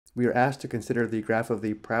We are asked to consider the graph of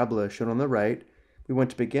the parabola shown on the right. We want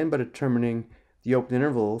to begin by determining the open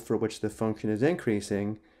interval for which the function is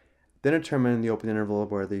increasing, then determine the open interval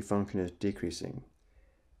where the function is decreasing.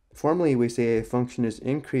 Formally, we say a function is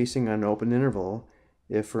increasing on an open interval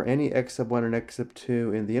if for any x sub 1 and x sub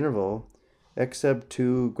 2 in the interval, x sub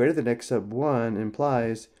 2 greater than x sub 1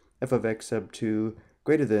 implies f of x sub 2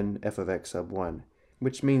 greater than f of x sub 1,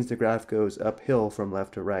 which means the graph goes uphill from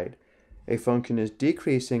left to right. A function is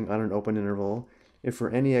decreasing on an open interval if for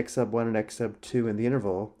any x sub 1 and x sub 2 in the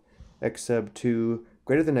interval, x sub 2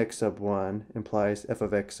 greater than x sub 1 implies f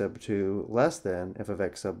of x sub 2 less than f of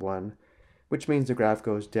x sub 1, which means the graph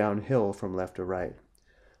goes downhill from left to right.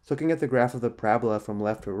 So looking at the graph of the parabola from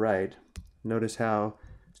left to right, notice how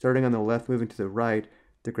starting on the left moving to the right,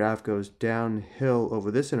 the graph goes downhill over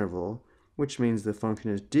this interval, which means the function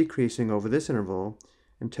is decreasing over this interval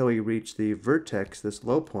until we reach the vertex, this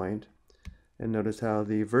low point. And notice how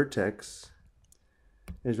the vertex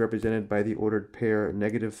is represented by the ordered pair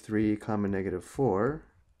 -3, -4.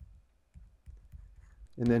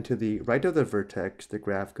 And then to the right of the vertex, the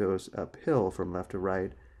graph goes uphill from left to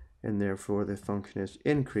right, and therefore the function is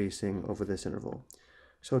increasing over this interval.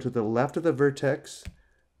 So to the left of the vertex,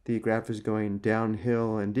 the graph is going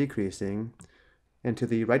downhill and decreasing, and to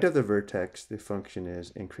the right of the vertex, the function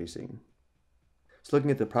is increasing. So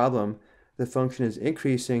looking at the problem, the function is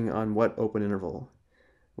increasing on what open interval?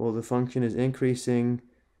 Well, the function is increasing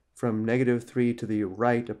from -3 to the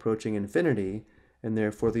right approaching infinity, and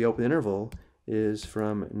therefore the open interval is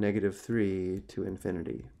from -3 to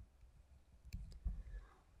infinity.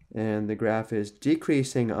 And the graph is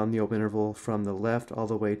decreasing on the open interval from the left all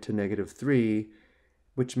the way to -3,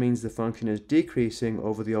 which means the function is decreasing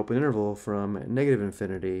over the open interval from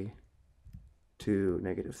 -infinity to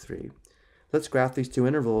 -3. Let's graph these two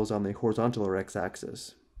intervals on the horizontal or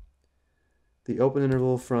x-axis. The open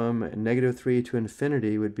interval from -3 to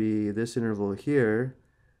infinity would be this interval here.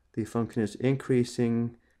 The function is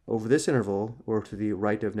increasing over this interval, or to the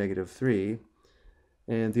right of -3.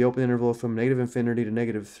 And the open interval from -infinity to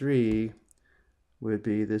 -3 would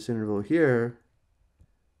be this interval here,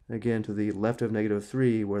 again to the left of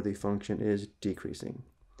 -3, where the function is decreasing.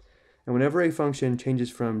 And whenever a function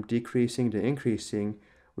changes from decreasing to increasing,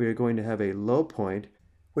 we are going to have a low point,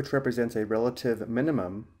 which represents a relative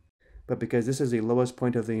minimum. But because this is the lowest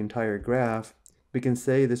point of the entire graph, we can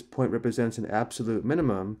say this point represents an absolute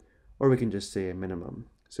minimum, or we can just say a minimum.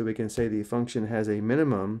 So we can say the function has a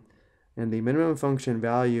minimum, and the minimum function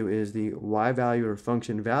value is the y value or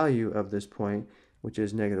function value of this point, which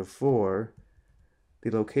is -4.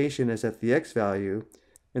 The location is at the x value,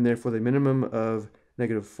 and therefore the minimum of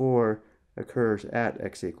 -4 occurs at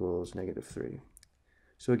x equals -3.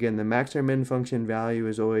 So again, the max or min function value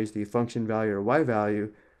is always the function value or y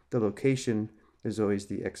value. The location is always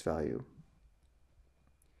the x value.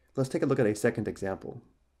 Let's take a look at a second example.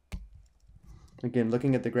 Again,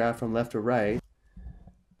 looking at the graph from left to right,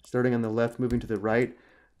 starting on the left, moving to the right,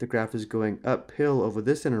 the graph is going uphill over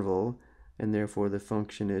this interval, and therefore the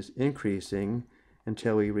function is increasing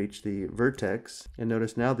until we reach the vertex. And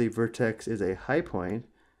notice now the vertex is a high point.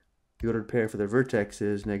 The ordered pair for the vertex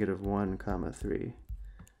is -1, 3.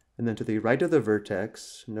 And then to the right of the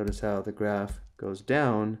vertex, notice how the graph goes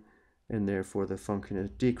down, and therefore the function is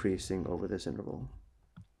decreasing over this interval.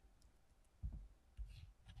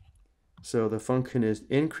 So the function is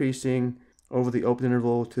increasing over the open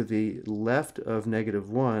interval to the left of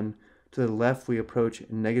 -1. To the left we approach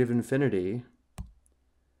 -infinity,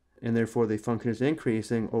 and therefore the function is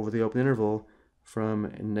increasing over the open interval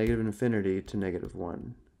from -infinity to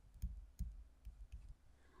 -1.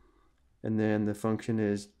 And then the function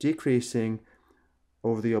is decreasing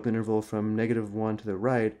over the open interval from -1 to the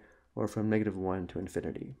right, or from -1 to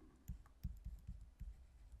infinity.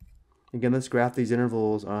 Again, let's graph these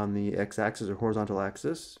intervals on the x-axis or horizontal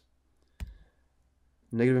axis.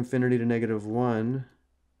 -infinity to -1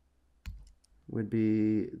 would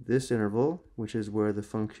be this interval, which is where the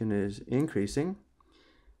function is increasing.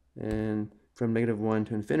 And from -1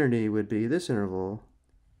 to infinity would be this interval,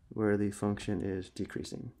 where the function is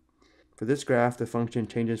decreasing. For this graph, the function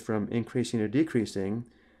changes from increasing to decreasing,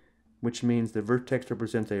 which means the vertex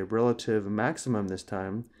represents a relative maximum this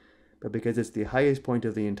time, but because it's the highest point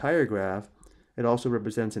of the entire graph, it also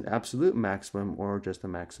represents an absolute maximum, or just a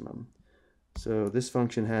maximum. So this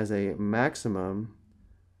function has a maximum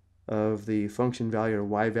of the function value or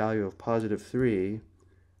y value of +3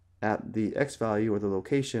 at the x value or the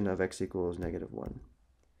location of x equals -1.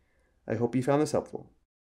 I hope you found this helpful.